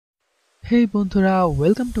হেই বন্ধুরা,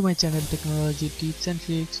 welcome to my channel technology tips and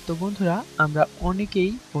tricks. তো বন্ধুরা, আমরা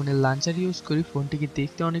অনেকেই ফোনের লাঞ্চার ইউজ করি, ফোনটিকে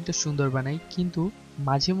দেখতে অনেকটা সুন্দর বানাই, কিন্তু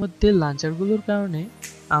মাঝে মধ্যে লাঞ্চারগুলোর কারণে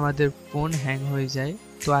আমাদের ফোন হ্যাং হয়ে যায়।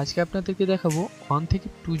 তো আজকে আপনাদেরকে দেখাবো 1 থেকে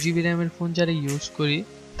 2GB র্যামের ফোন যারা ইউজ করি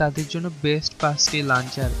তাদের জন্য বেস্ট 5টি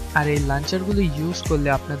লাঞ্চার। আর এই লাঞ্চারগুলো ইউজ করলে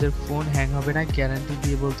আপনাদের ফোন হ্যাং হবে না, গ্যারান্টি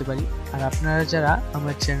দিয়ে বলতে পারি। আর আপনারা যারা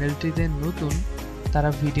আমার চ্যানেলটিতে নতুন,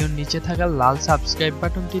 তারা ভিডিওর নিচে থাকা লাল সাবস্ক্রাইব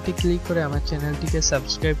বাটনটিতে ক্লিক করে আমার চ্যানেলটিকে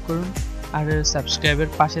সাবস্ক্রাইব করুন, আর সাবস্ক্রাইবের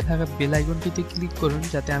পাশে থাকা বেল আইকনটিতে ক্লিক করুন,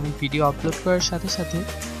 যাতে আমি ভিডিও আপলোড করার সাথে সাথে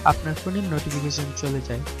আপনার ফোনে নোটিফিকেশন চলে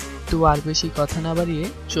যায়। তো আর বেশি কথা না বাড়িয়ে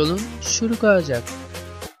চলুন শুরু করা যাক।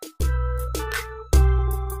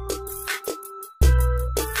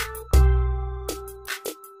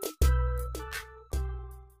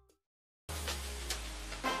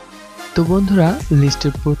 তো বন্ধুরা,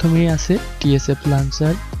 লিস্টের প্রথমেই আছে TSF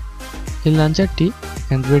লাঞ্চার। এই লাঞ্চারটি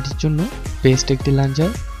অ্যান্ড্রয়েডের জন্য বেস্ট একটি লাঞ্চার।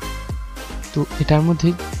 তো এটার মধ্যে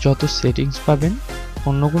যত সেটিংস পাবেন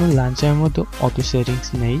অন্য কোনো লাঞ্চারের মতো অত সেটিংস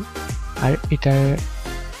নেই, আর এটার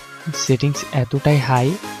সেটিংস এতটাই হাই,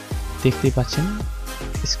 দেখতে পাচ্ছেন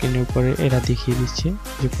স্ক্রিনের উপরে এরা দেখিয়ে দিচ্ছে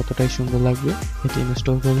যে কতটাই সুন্দর লাগবে এটি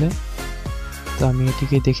ইনস্টল করলে। তো আমি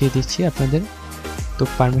এটিকে দেখিয়ে দিচ্ছি আপনাদের। তো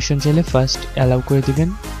পারমিশন চাইলে ফার্স্ট অ্যালাউ করে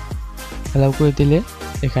দিবেন, অ্যালাউ করে দিলে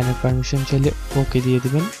এখানে পারমিশন চাইলে ওকে দিয়ে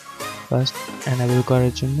দিবেন ফার্স্ট এনাবেল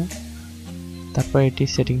করার জন্য। তারপর এটি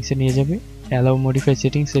সেটিংসে নিয়ে যাবে, অ্যালাউ মডিফাই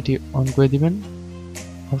সেটিংস এটি অন করে দিবেন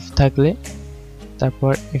অফ থাকলে।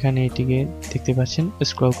 তারপর এখানে এটিকে দেখতে পাচ্ছেন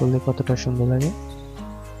স্ক্রল করলে কতটা সুন্দর লাগে,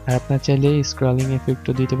 আর আপনার চাইলে স্ক্রলিং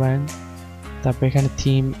এফেক্টও দিতে পারেন। তারপর এখানে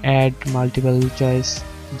থিম, অ্যাড, মাল্টিপল চয়েস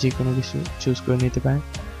যে কোনো কিছু চুজ করে নিতে পারেন।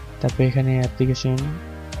 তারপর এখানে অ্যাপ্লিকেশন,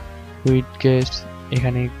 উইডগেটস,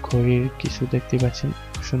 এখানে ঘড়ির কিছু দেখতে পাচ্ছেন,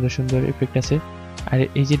 সুন্দর সুন্দর এফেক্ট আছে। আর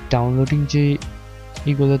এই যে ডাউনলোডিং যে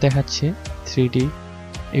এগুলো দেখাচ্ছে 3D,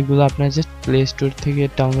 এগুলো আপনারা জাস্ট প্লে স্টোর থেকে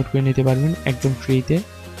ডাউনলোড করে নিতে পারবেন একদম ফ্রিতে।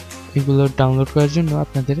 এগুলো ডাউনলোড করার জন্য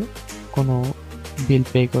আপনাদের কোনো বিল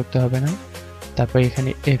পে করতে হবে না। তারপর এখানে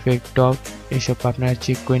এফেক্ট, ডগ এসব আপনারা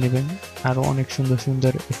চেক করে নেবেন। আরও অনেক সুন্দর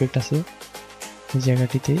সুন্দর এফেক্ট আছে এই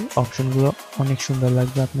জায়গাটিতে, অপশনগুলো অনেক সুন্দর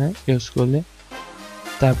লাগবে আপনার ইউজ করলে।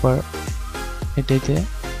 তারপর এটাইতে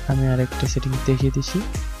আমি আরেকটা সেটিং দেখিয়ে দিচ্ছি।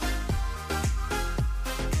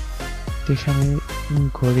 এখানে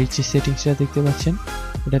ঘড়ির যে সেটিংসটা দেখতে পাচ্ছেন,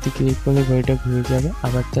 এটাতে ক্লিক করলে ঘড়িটা ঘুরে যাবে।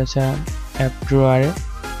 আবার তাছাড়া অ্যাপ ড্রয়ারে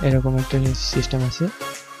এরকম একটা সিস্টেম আছে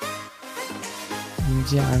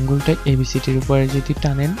যে আঙ্গুলটা ABCDর উপরে যদি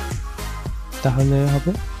টানেন তাহলে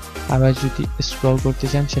হবে, আবার যদি স্ক্রল করতে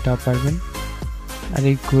চান সেটাও পারবেন। আর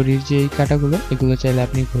এই ঘড়ির যে এই কাঁটাগুলো, এগুলো চাইলে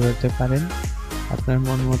আপনি ঘোরাতে পারেন আপনার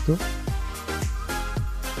মন মতো।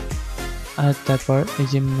 আর তারপর এই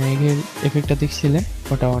যে মেঘের এফেক্টটা দেখছিলেন,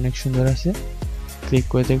 ওটা অনেক সুন্দর আছে, ক্লিক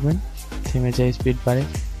করে দেখবেন থেমে যায়, স্পিড বাড়ে।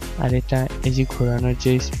 আর এটা এই যে ঘোরানোর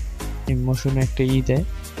যে ইমোশন একটা দেয়,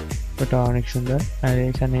 ওটা অনেক সুন্দর। আর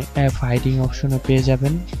এখানে অ্যাপ হাইডিং অপশনও পেয়ে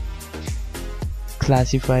যাবেন,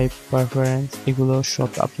 ক্লাসিফাই, পারফরম্যান্স, এগুলো সব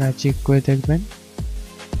আপনারা চেক করে দেখবেন।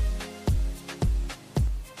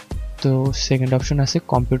 তো সেকেন্ড অপশন আছে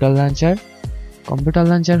কম্পিউটার লাঞ্চার। কম্পিউটার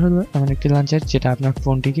লাঞ্চার হলো এমন একটি লাঞ্চার যেটা আপনার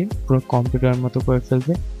ফোনটিকে পুরো কম্পিউটার মতো করে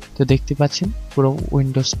ফেলবে। তো দেখতে পাচ্ছেন পুরো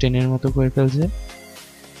উইন্ডোজ 10-এর মতো করে ফেলছে।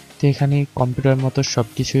 তো এখানে কম্পিউটার মতো সব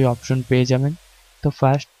কিছুই অপশন পেয়ে যাবেন। তো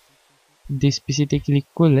ফার্স্ট দিস পিসিতে ক্লিক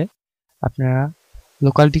করলে আপনারা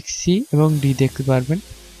লোকাল ডিস্ক সি এবং ডি দেখতে পারবেন।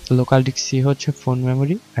 লোকাল ডিস্ক সি হচ্ছে ফোন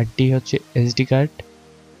মেমোরি, আর ডি হচ্ছে SD কার্ড।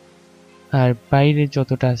 আর বাইরে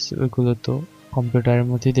যতটা আছে ওইগুলো তো কম্পিউটারের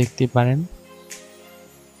মধ্যে দেখতে পারেন।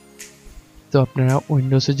 তো আপনারা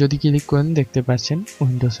উইন্ডোজে যদি ক্লিক করেন দেখতে পাচ্ছেন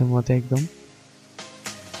উইন্ডোজের মতো একদম।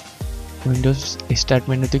 উইন্ডোজ স্টার্ট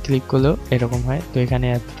মেনুতে ক্লিক করলেও এরকম হয়। তো এখানে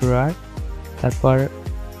অ্যাপ ড্রয়ার, তারপর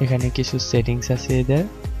এখানে কিছু সেটিংস আছে, এদের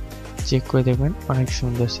চেক করে দেখবেন, অনেক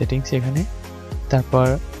সুন্দর সেটিংস এখানে। তারপর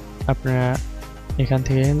আপনারা এখান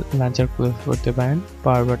থেকে লাঞ্চার ক্লোজ করতে পারেন,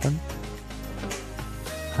 পাওয়ার বাটন।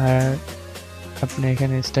 আর আপনি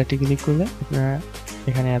এখানে স্টার্টে ক্লিক করলে আপনারা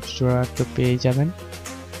এখানে অ্যাপ ড্রয়ার তো পেয়ে যাবেন।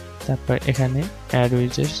 তারপর এখানে অ্যাড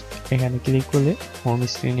উইজেটস, এখানে ক্লিক করলে হোম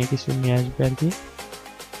স্ক্রিনে কিছু নিয়ে আসবে আর কি।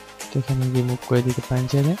 তো এখানে রিমুভ করে দিতে পারেন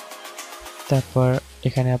চাইলে। তারপর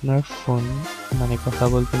এখানে আপনার ফোন মানে কথা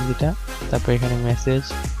বলবেন যেটা, তারপর এখানে মেসেজ,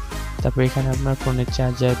 তারপর এখানে আপনার ফোনের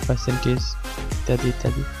চার্জার পার্সেন্টেজ ইত্যাদি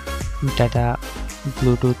ইত্যাদি, ডাটা,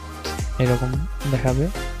 ব্লুটুথ এরকম দেখাবে।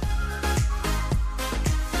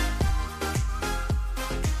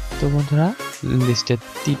 তো বন্ধুরা, লিস্টের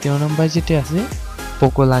 3য় নম্বর যেটি আছে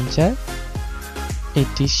পোকো লাঞ্চার।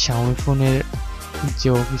 এটি শাওমি ফোনের যে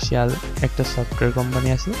অফিসিয়াল একটা সফটওয়্যার কোম্পানি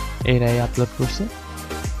আছে এরাই আপলোড করছে।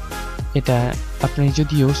 এটা আপনি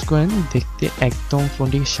যদি ইউজ করেন দেখতে একদম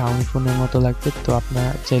ফোনটিকে Xiaomi ফোনের মতো লাগবে। তো আপনারা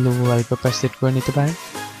চাইলে ওয়ালপেপার সেট করে নিতে পারেন।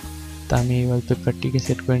 তো আমি ওয়ালপেপারটিকে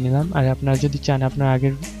সেট করে নিলাম। আর আপনারা যদি চান আপনার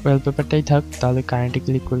আগের ওয়ালপেপারটাই থাক তাহলে কারেন্টে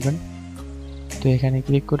ক্লিক করবেন। তো এখানে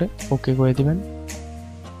ক্লিক করে ওকে করে দিবেন।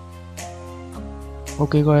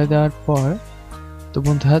 ওকে করে দেওয়ার পর তো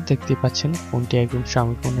বন্ধুরা দেখতে পাচ্ছেন ফোনটি একদম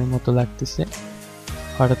Xiaomi ফোনের মতো লাগতেছে।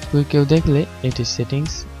 হঠাৎ করে কেউ দেখলে এটি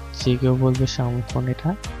সেটিংস, যে কেউ বলবে Xiaomi ফোন এটা।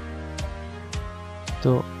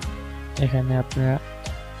 তো এখানে আপনারা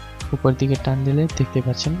উপর দিকে টান দিলে দেখতে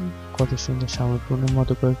পাচ্ছেন কত সুন্দর Xiaomi ফোনের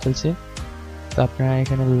মতো করে ফেলছে। তো আপনারা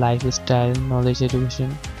এখানে লাইফস্টাইল, নলেজ,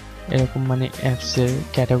 এডুকেশন এরকম মানে অ্যাপসের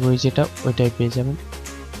ক্যাটাগরি যেটা ওইটাই পেয়ে যাবেন।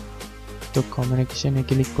 তো কমিউনিকেশনে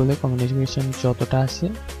ক্লিক করলে কমিউনিকেশন যতটা আছে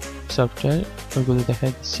সফটওয়্যার ওইগুলো দেখা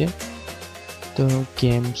দিচ্ছে। তো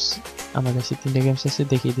গেমস, আমার কাছে 3টে গেমস আছে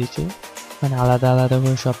দেখিয়ে দিচ্ছি, মানে আলাদা আলাদা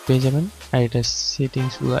করে সব পেয়ে যাবেন। আর এটা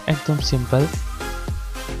সেটিংসগুলো একদম সিম্পল।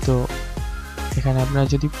 তো এখানে আপনারা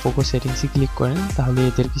যদি পোকো সেটিংসে ক্লিক করেন তাহলে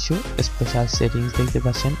এদের কিছু স্পেশাল সেটিংস দেখতে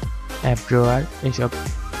পাচ্ছেন। অ্যাপ ড্রয়ার এইসব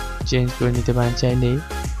চেঞ্জ করে নিতে পারেন চাইলেই।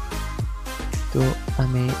 তো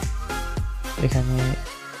আমি এখানে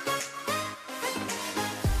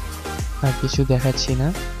আর কিছু দেখাচ্ছি না।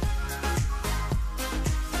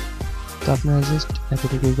 তো আপনারা জাস্ট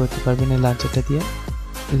এতটুকুই করতে পারবেন এই লাঞ্চারটা দিয়ে।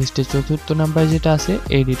 লিস্টের 4র্থ নাম্বার যেটা আছে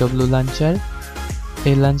ADW লাঞ্চার,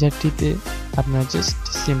 এই লাঞ্চারটিতে আপনারা জাস্ট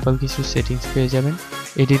সিম্পল কিছু সেটিংস পেয়ে যাবেন।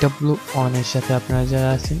 ADW অন এর সাথে আপনারা যারা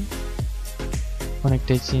আছেন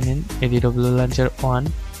অনেকটাই চিনেন ADW লাঞ্চার 1,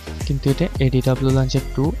 কিন্তু এটা ADW লাঞ্চার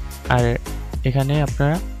 2। আর এখানে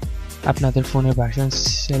আপনারা আপনাদের ফোনের ভার্সন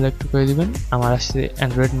সিলেক্ট করে দিবেন। আমার আসছে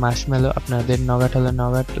অ্যান্ড্রয়েড মার্শমেলো, আপনাদের নগাট হলে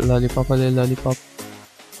নগাট, ললিপপ হলে ললিপপ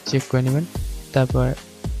চেক করে নেবেন। তারপর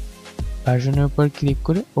ভার্সনের উপর ক্লিক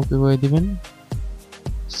করে ওকে করে দিবেন।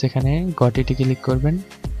 সেখানে গটিটি ক্লিক করবেন।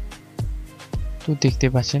 তো দেখতে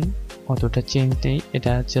পাচ্ছেন অতটা চেঞ্জ নেই,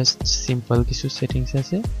 এটা জাস্ট সিম্পল কিছু সেটিংস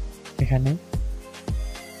আছে। এখানে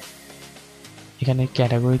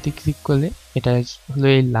ক্যাটাগরিতে ক্লিক করলে এটা হলো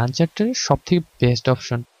এই লাঞ্চারটার সবথেকে বেস্ট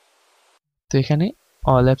অপশন। তো এখানে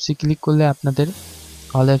অল অ্যাপসে ক্লিক করলে আপনাদের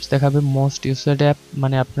অল অ্যাপস দেখাবে, মোস্ট ইউজড অ্যাপ,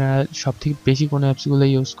 মানে আপনারা সবথেকে বেশি কোন অ্যাপসগুলো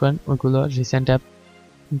ইউজ করেন ওইগুলো, রিসেন্ট অ্যাপ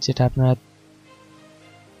যেটা আপনারা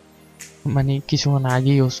মানে কিছুক্ষণ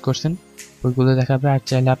আগে ইউজ করছেন ওইগুলো দেখাবে। আর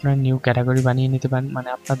চাইলে আপনারা নিউ ক্যাটাগরি বানিয়ে নিতে পারেন, মানে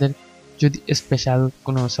আপনাদের যদি স্পেশাল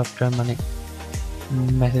কোনো সফটওয়্যার মানে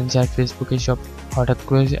মেসেঞ্জার, ফেসবুক এইসব হঠাৎ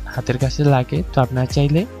করে হাতের কাছে লাগে তো আপনারা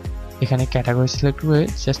চাইলে এখানে ক্যাটাগরি সিলেক্ট করে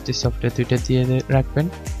জাস্ট এই সফটওয়্যার 2টা দিয়ে রাখবেন,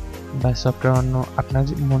 বা সফটওয়্যার অন্য আপনার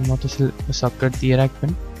মন মতো সফটওয়্যার দিয়ে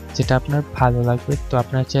রাখবেন যেটা আপনার ভালো লাগবে। তো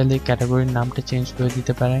আপনারা চাইলে ক্যাটাগরির নামটা চেঞ্জ করে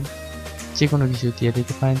দিতে পারেন, যে কোনো কিছু দিয়ে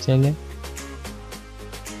দিতে পারেন চাইলে।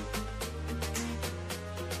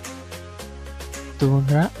 তো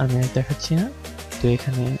বন্ধুরা আমি আর দেখাচ্ছি না, তো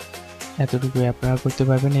এখানে এতটুকুই আপনারা করতে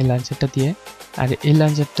পারবেন এই লাঞ্চারটা দিয়ে। আর এই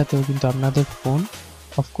লাঞ্চারটাতেও কিন্তু আপনাদের ফোন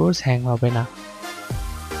অফকোর্স হ্যাং হবে না।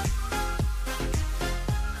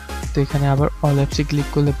 তো এখানে আবার অল অ্যাপসে ক্লিক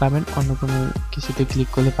করলে পাবেন, অন্য কোনো কিছুতে ক্লিক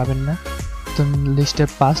করলে পাবেন না। তো লিস্টের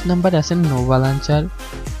 5 নাম্বার আছেন নোভা লাঞ্চার।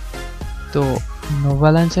 তো নোভা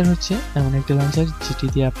লাঞ্চার হচ্ছে এমন একটা লাঞ্চার যেটি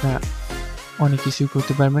দিয়ে আপনারা অনেক কিছুই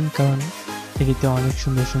করতে পারবেন, কারণ এটিতে অনেক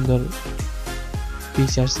সুন্দর সুন্দর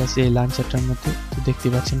ফিচার্স আছে এই লাঞ্চারটার মধ্যে। তো দেখতে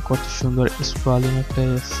পাচ্ছেন কত সুন্দর স্ক্রলিং একটা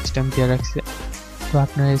সিস্টেম দিয়ে রাখছে। তো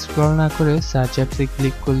আপনারা স্ক্রল না করে সার্চ অ্যাপসে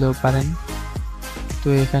ক্লিক করলেও পারেন। তো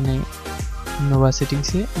এখানে নোভা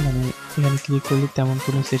সেটিংসে মানে এখানে ক্লিক করলে তেমন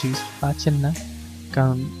কোনো সেটিংস পাচ্ছেন না,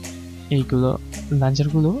 কারণ এইগুলো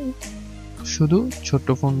লাঞ্চারগুলো শুধু ছোট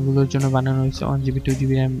ফোনগুলোর জন্য বানানো হয়েছে,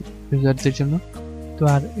 1gb-2gb RAM ইউজারদের জন্য। তো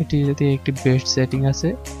আর এটিতে একটি বেস্ট সেটিং আছে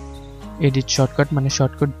এডিট শর্টকাট, মানে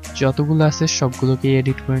শর্টকাট যতগুলো আছে সবগুলোকে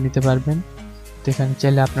এডিট করে নিতে পারবেন। তো এখানে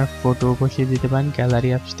চাইলে আপনার ফটো বসিয়ে দিতে পারেন গ্যালারি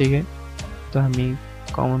অ্যাপস থেকে। তো আমি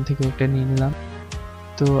কমন থেকে একটা নিয়ে নিলাম।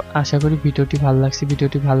 তো আশা করি ভিডিওটি ভালো লাগছে।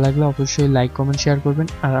 ভিডিওটি ভালো লাগলে অবশ্যই লাইক, কমেন্ট, শেয়ার করবেন,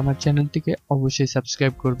 আর আমার চ্যানেলটিকে অবশ্যই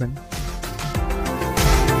সাবস্ক্রাইব করবেন।